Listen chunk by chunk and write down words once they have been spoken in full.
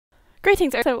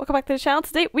Greetings, so welcome back to the channel.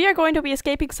 Today we are going to be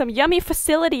escaping some yummy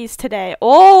facilities today.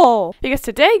 Oh! Because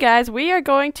today, guys, we are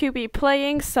going to be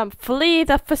playing some Flee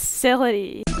the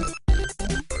Facility.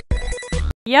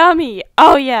 Yummy!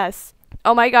 Oh, yes!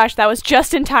 Oh my gosh, that was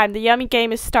just in time. The yummy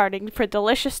game is starting for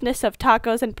deliciousness of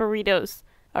tacos and burritos.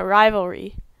 A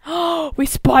rivalry. Oh, we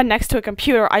spawn next to a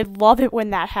computer. I love it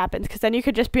when that happens, because then you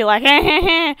could just be like,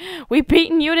 we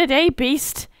beaten you today,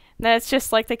 beast. And then it's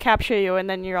just like they capture you, and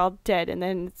then you're all dead, and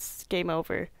then it's game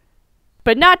over.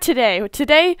 But not today.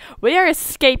 Today, we are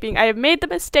escaping. I have made the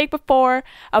mistake before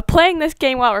of playing this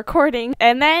game while recording,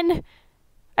 and then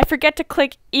I forget to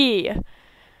click E.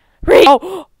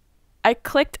 Oh! I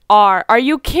clicked R. Are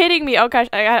you kidding me? Oh gosh,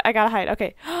 I gotta hide.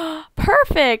 Okay.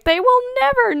 Perfect! They will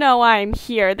never know I'm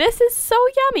here. This is so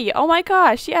yummy. Oh my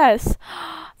gosh, yes.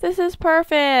 This is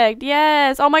perfect.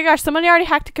 Yes. Oh my gosh, somebody already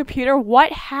hacked a computer.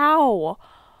 What? How?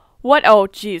 What? Oh,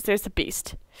 jeez, there's the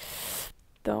beast.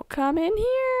 Don't come in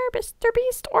here, Mr.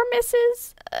 Beast or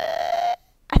Mrs.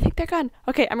 I think they're gone.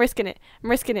 Okay, I'm risking it. I'm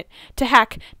risking it to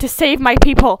hack, to save my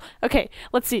people. Okay,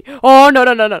 let's see. Oh, no,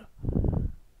 no, no, no.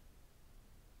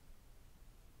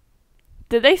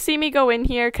 Did they see me go in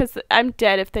here? Because I'm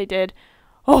dead if they did.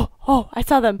 Oh, I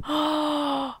saw them.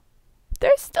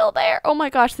 They're still there. Oh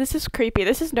my gosh, this is creepy.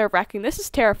 This is nerve-wracking. This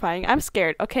is terrifying. I'm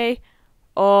scared, okay?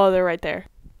 Oh, they're right there.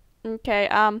 Okay,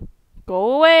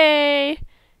 go away.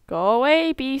 Go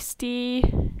away, beastie.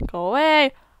 Go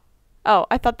away. Oh,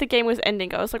 I thought the game was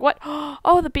ending. I was like, what?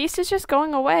 Oh, the beast is just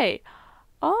going away.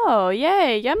 Oh,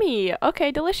 yay, yummy.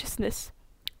 Okay, deliciousness.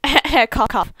 Cough,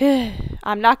 cough.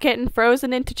 I'm not getting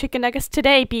frozen into chicken nuggets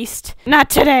today, beast. Not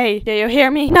today. Do you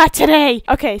hear me? Not today.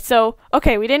 Okay,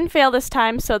 we didn't fail this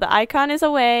time, so the icon is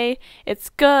away. It's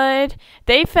good.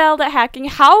 They failed at hacking.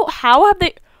 How have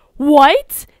they...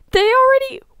 What?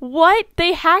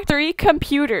 They hacked 3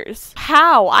 computers.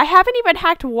 How? I haven't even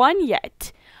hacked 1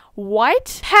 yet.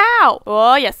 What? How?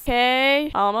 Oh, yes. Okay.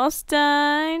 Almost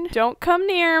done. Don't come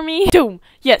near me. Doom.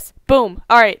 Yes. Boom.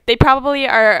 Alright. They probably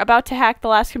are about to hack the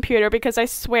last computer because I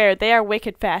swear they are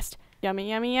wicked fast. Yummy,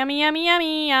 yummy, yummy, yummy,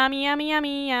 yummy, yummy, yummy,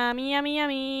 yummy, yummy, yummy,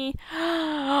 yummy.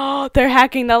 They're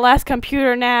hacking the last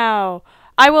computer now.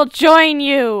 I will join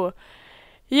you.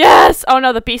 Yes! Oh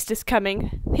no, the beast is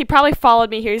coming. He probably followed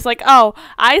me here. He's like, oh,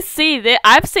 I see that.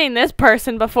 I've seen this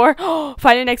person before.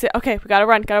 Find an exit. Okay, we gotta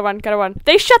run, gotta run, gotta run.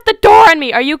 They shut the door on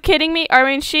me. Are you kidding me? I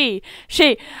mean, she.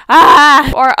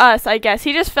 Or us, I guess.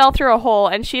 He just fell through a hole,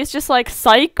 and she's just like,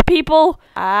 psych, people.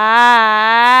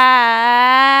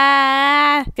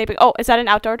 Escaping. Oh, is that an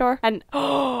outdoor door? And,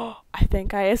 I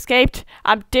think I escaped.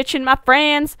 I'm ditching my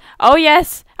friends. Oh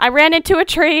yes, I ran into a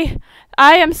tree.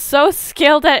 I am so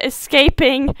skilled at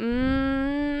escaping.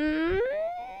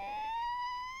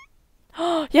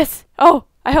 Yes. Oh,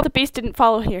 I hope the beast didn't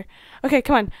follow here. Okay,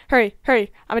 come on. Hurry,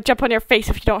 hurry. I'm gonna jump on your face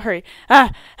if you don't hurry.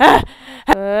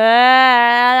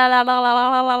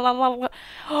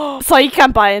 Psych,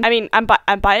 I'm buying. I mean, I'm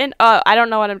buying. I don't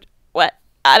know what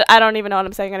I don't even know what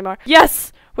I'm saying anymore.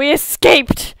 Yes, we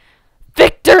escaped.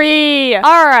 Victory!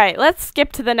 Alright, let's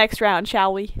skip to the next round,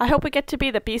 shall we? I hope we get to be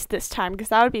the beast this time, because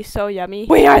that would be so yummy.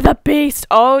 We are the beast!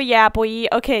 Oh yeah, boy.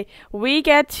 Okay, we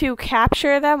get to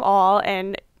capture them all,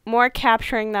 and more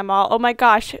capturing them all. Oh my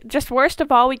gosh, just worst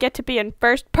of all, we get to be in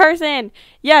first person!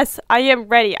 Yes, I am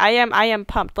ready. I am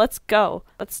pumped. Let's go.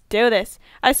 Let's do this.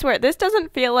 I swear, this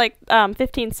doesn't feel like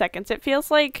 15 seconds. It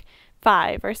feels like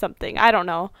 5 or something. I don't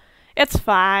know. It's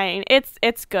fine.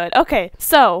 It's good. Okay,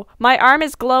 so my arm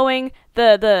is glowing.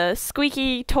 The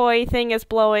squeaky toy thing is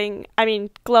glowing.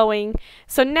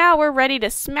 So now we're ready to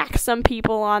smack some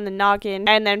people on the noggin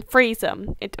and then freeze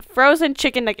them into frozen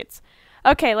chicken nuggets.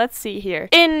 Okay, let's see here.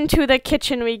 Into the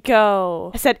kitchen we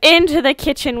go. I said into the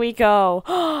kitchen we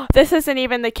go. This isn't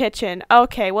even the kitchen.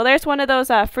 Okay, well there's one of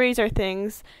those freezer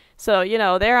things. So, you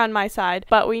know, they're on my side.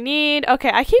 But we need... Okay,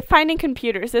 I keep finding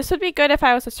computers. This would be good if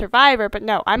I was a survivor, but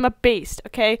no, I'm a beast,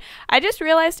 okay? I just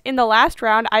realized in the last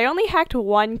round, I only hacked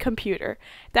 1 computer.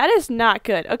 That is not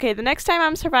good. Okay, the next time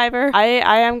I'm a survivor, I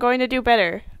am going to do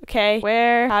better, okay?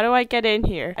 Where? How do I get in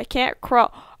here? I can't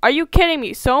crawl. Are you kidding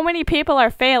me? So many people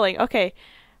are failing. Okay.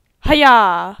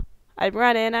 Hiya! I'm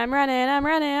running, I'm running, I'm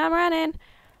running, I'm running.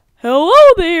 Hello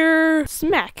there!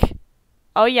 Smack.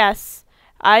 Oh, yes.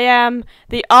 I am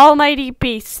the almighty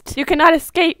beast. You cannot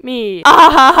escape me.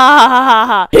 Ah ha ha ha ha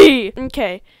ha.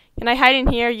 Okay. Can I hide in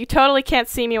here? You totally can't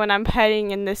see me when I'm hiding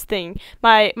in this thing.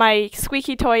 My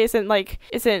squeaky toy isn't like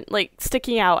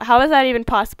sticking out. How is that even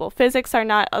possible? Physics are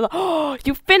not. Oh,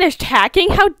 you finished hacking?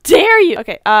 How dare you?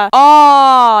 Okay.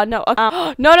 Oh no.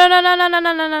 No no no no no no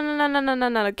no no no no no no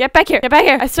no. Get back here. Get back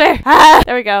here. I swear. Ah.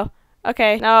 There we go.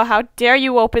 Okay. No. How dare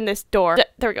you open this door?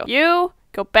 There we go. You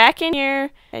Go back in here.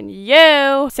 And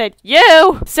you said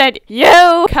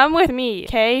you come with me,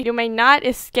 okay? You may not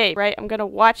escape, right? I'm gonna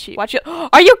watch you. Watch you.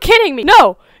 Are you kidding me?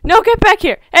 No, get back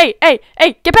here. Hey,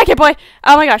 get back here, boy.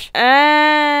 Oh my gosh.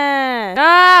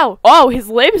 No. Oh, his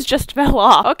limbs just fell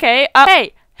off. Okay.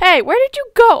 Hey, where did you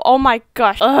go? Oh my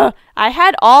gosh. I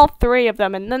had all 3 of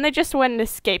them, and then they just went and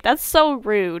escaped. That's so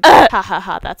rude. Ha ha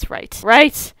ha. That's right.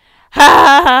 Right.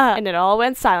 Ha! And it all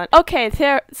went silent. Okay,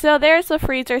 so there's the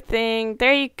freezer thing.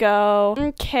 There you go.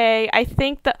 Okay, I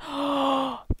think that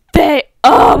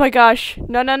oh my gosh.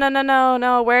 No.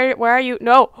 Where are you?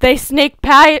 No. They sneaked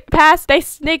past. They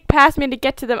sneaked past me to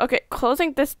get to them. Okay,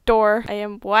 closing this door. I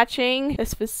am watching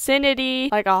this vicinity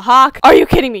like a hawk. Are you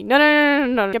kidding me?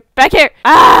 No. Get back here.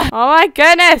 Ah! Oh my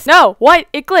goodness. No. What?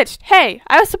 It glitched. Hey,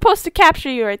 I was supposed to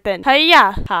capture you right then.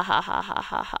 Hiya.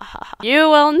 Ha. You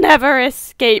will never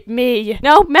escape me.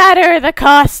 No matter the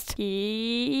cost.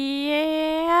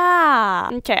 Yeah.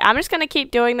 Okay, I'm just gonna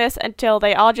keep doing this until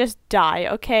they all just die,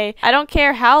 okay? I don't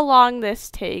care how long this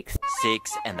takes.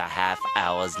 6.5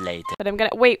 hours later. But I'm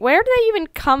gonna wait, where do they even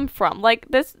come from? Like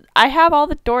this, I have all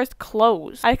the doors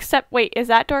closed. Wait, is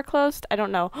that door closed? I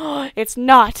don't know. It's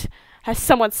not. Has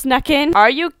someone snuck in? Are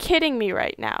you kidding me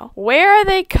right now? Where are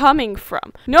they coming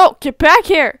from? No, get back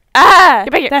here. Ah,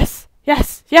 get back here.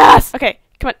 Yes. Okay,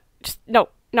 come on. Just, no,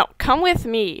 come with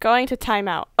me. Going to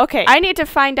timeout. Okay, I need to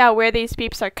find out where these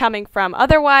peeps are coming from.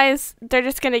 Otherwise, they're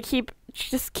just gonna keep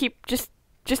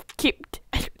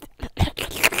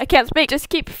I can't speak. Just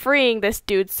keep freeing this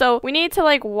dude. So we need to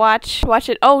like watch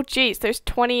it. Oh geez, there's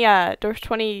 20.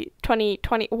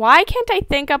 Why can't I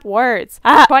think up words?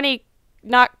 20,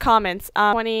 not comments.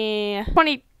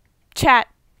 20 chat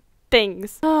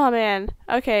things. Oh man.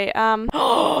 Okay,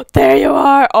 there you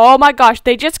are. Oh my gosh,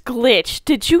 they just glitched.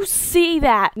 Did you see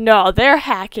that? No, they're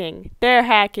hacking.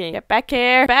 Get back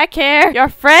here. Your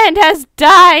friend has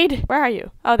died. Where are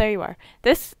you? Oh, there you are.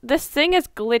 This thing is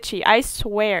glitchy, I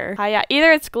swear. Yeah,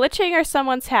 either it's glitching or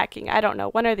someone's hacking. I don't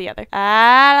know, one or the other.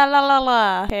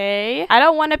 Okay. I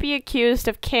don't want to be accused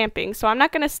of camping, so I'm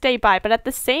not gonna stay by, but at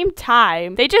the same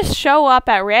time, they just show up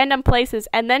at random places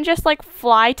and then just like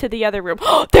fly to the other room.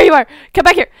 There you are. Come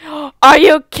back here. Are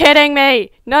you kidding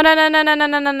me? No.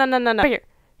 Back here.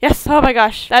 Yes. Oh my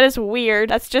gosh. That is weird.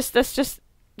 That's just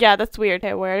yeah, that's weird.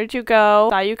 Okay, where did you go?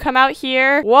 Saw you come out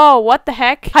here. Whoa, what the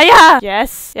heck? Hiya!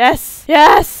 Yes.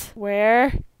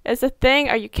 Where is the thing?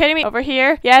 Are you kidding me? Over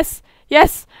here? Yes.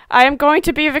 I am going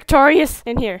to be victorious.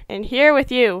 In here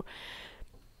with you.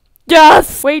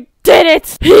 Yes! We did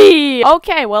it!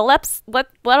 Okay, well let's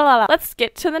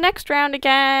get to the next round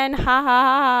again.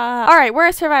 Ha. Alright, we're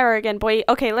a survivor again, boy.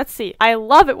 Okay, let's see. I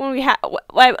love it when we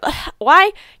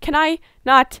why can I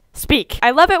not speak?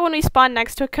 I love it when we spawn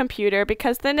next to a computer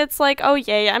because then it's like, oh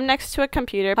yay, I'm next to a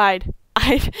computer. Hide.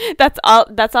 That's all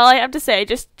I have to say.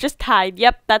 Just hide.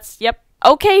 Yep.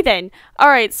 Okay then.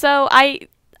 Alright, so I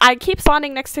keep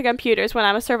spawning next to computers when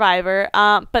I'm a survivor,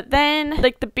 but then,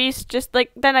 like, the beast just,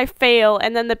 like, then I fail,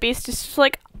 and then the beast is just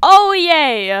like, oh,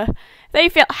 yay! They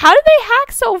fail. How did they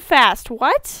hack so fast?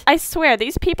 What? I swear,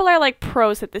 these people are, like,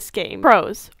 pros at this game.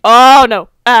 Pros. Oh, no.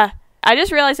 I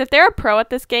just realized if they're a pro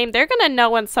at this game, they're gonna know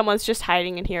when someone's just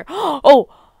hiding in here. Oh,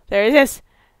 there it is.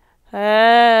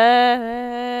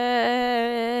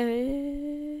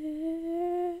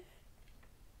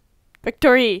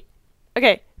 Victory.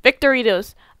 Okay,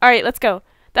 Victoritos. Alright, let's go.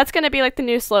 That's gonna be like the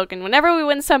new slogan. Whenever we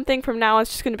win something from now on,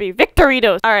 it's just gonna be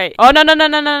Victoritos. Alright. Oh, no.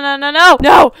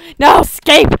 No,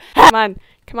 escape. Come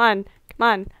on.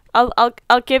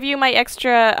 I'll give you my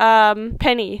extra,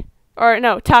 penny. Or,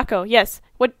 no, taco. Yes.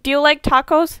 What, do you like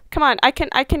tacos? Come on, I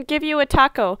can give you a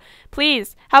taco.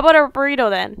 Please. How about a burrito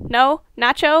then? No?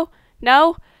 Nacho?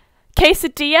 No?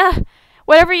 Quesadilla?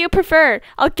 Whatever you prefer.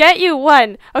 I'll get you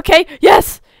one. Okay?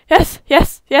 Yes.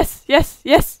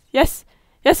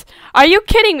 Are you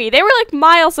kidding me? They were like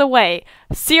miles away.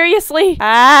 Seriously?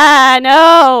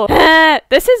 No.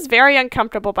 This is very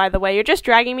uncomfortable, by the way. You're just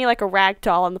dragging me like a rag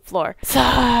doll on the floor.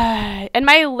 And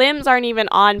my limbs aren't even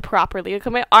on properly. Like,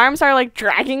 my arms are like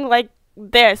dragging like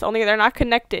this, only they're not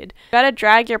connected. You gotta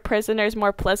drag your prisoners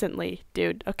more pleasantly,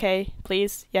 dude. Okay?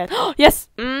 Please? Yes. Yes!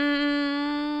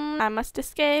 I must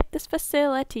escape this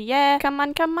facility, yeah. Come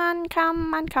on.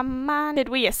 Did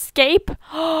we escape?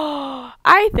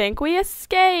 I think we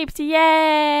escaped.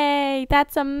 Yay!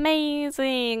 That's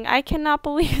amazing. I cannot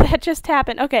believe that just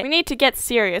happened. Okay, we need to get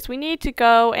serious. We need to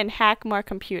go and hack more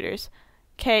computers.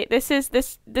 Okay, this is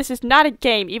not a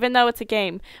game, even though it's a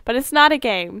game. But it's not a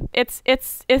game. It's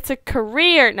a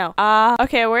career. No.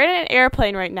 Okay, we're in an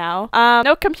airplane right now.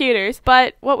 No computers,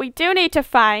 but what we do need to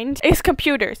find is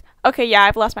computers. Okay, yeah,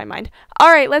 I've lost my mind.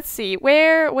 Alright, let's see.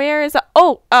 Where is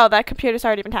oh, that computer's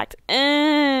already been hacked.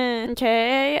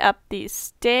 Okay, up these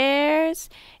stairs.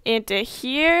 Into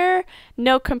here.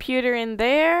 No computer in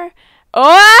there.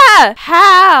 Oh!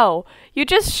 How? You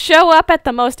just show up at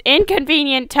the most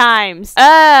inconvenient times.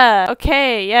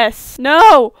 Okay, yes.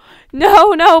 No!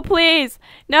 No, no, please!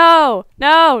 No!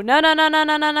 No! No, no, no, no,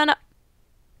 no, no, no, no.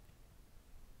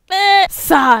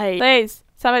 Sigh! Please,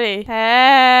 somebody. Help!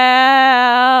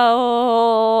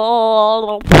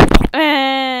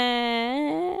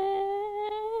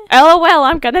 LOL,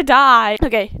 I'm gonna die.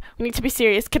 Okay, we need to be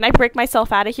serious. Can I break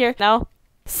myself out of here? No?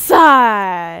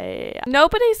 Sigh.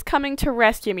 Nobody's coming to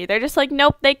rescue me. They're just like,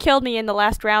 nope, they killed me in the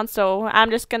last round, so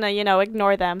I'm just gonna,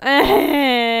 ignore them.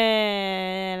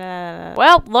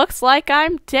 Well, looks like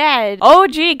I'm dead. Oh,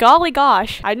 gee, golly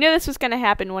gosh. I knew this was gonna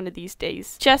happen one of these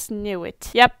days. Just knew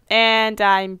it. Yep, and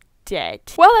I'm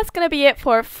dead. Well, that's gonna be it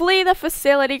for Flee the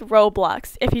Facility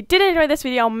Roblox. If you did enjoy this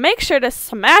video, make sure to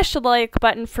smash the like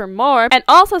button for more, and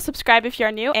also subscribe if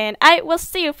you're new, and I will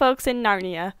see you folks in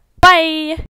Narnia. Bye!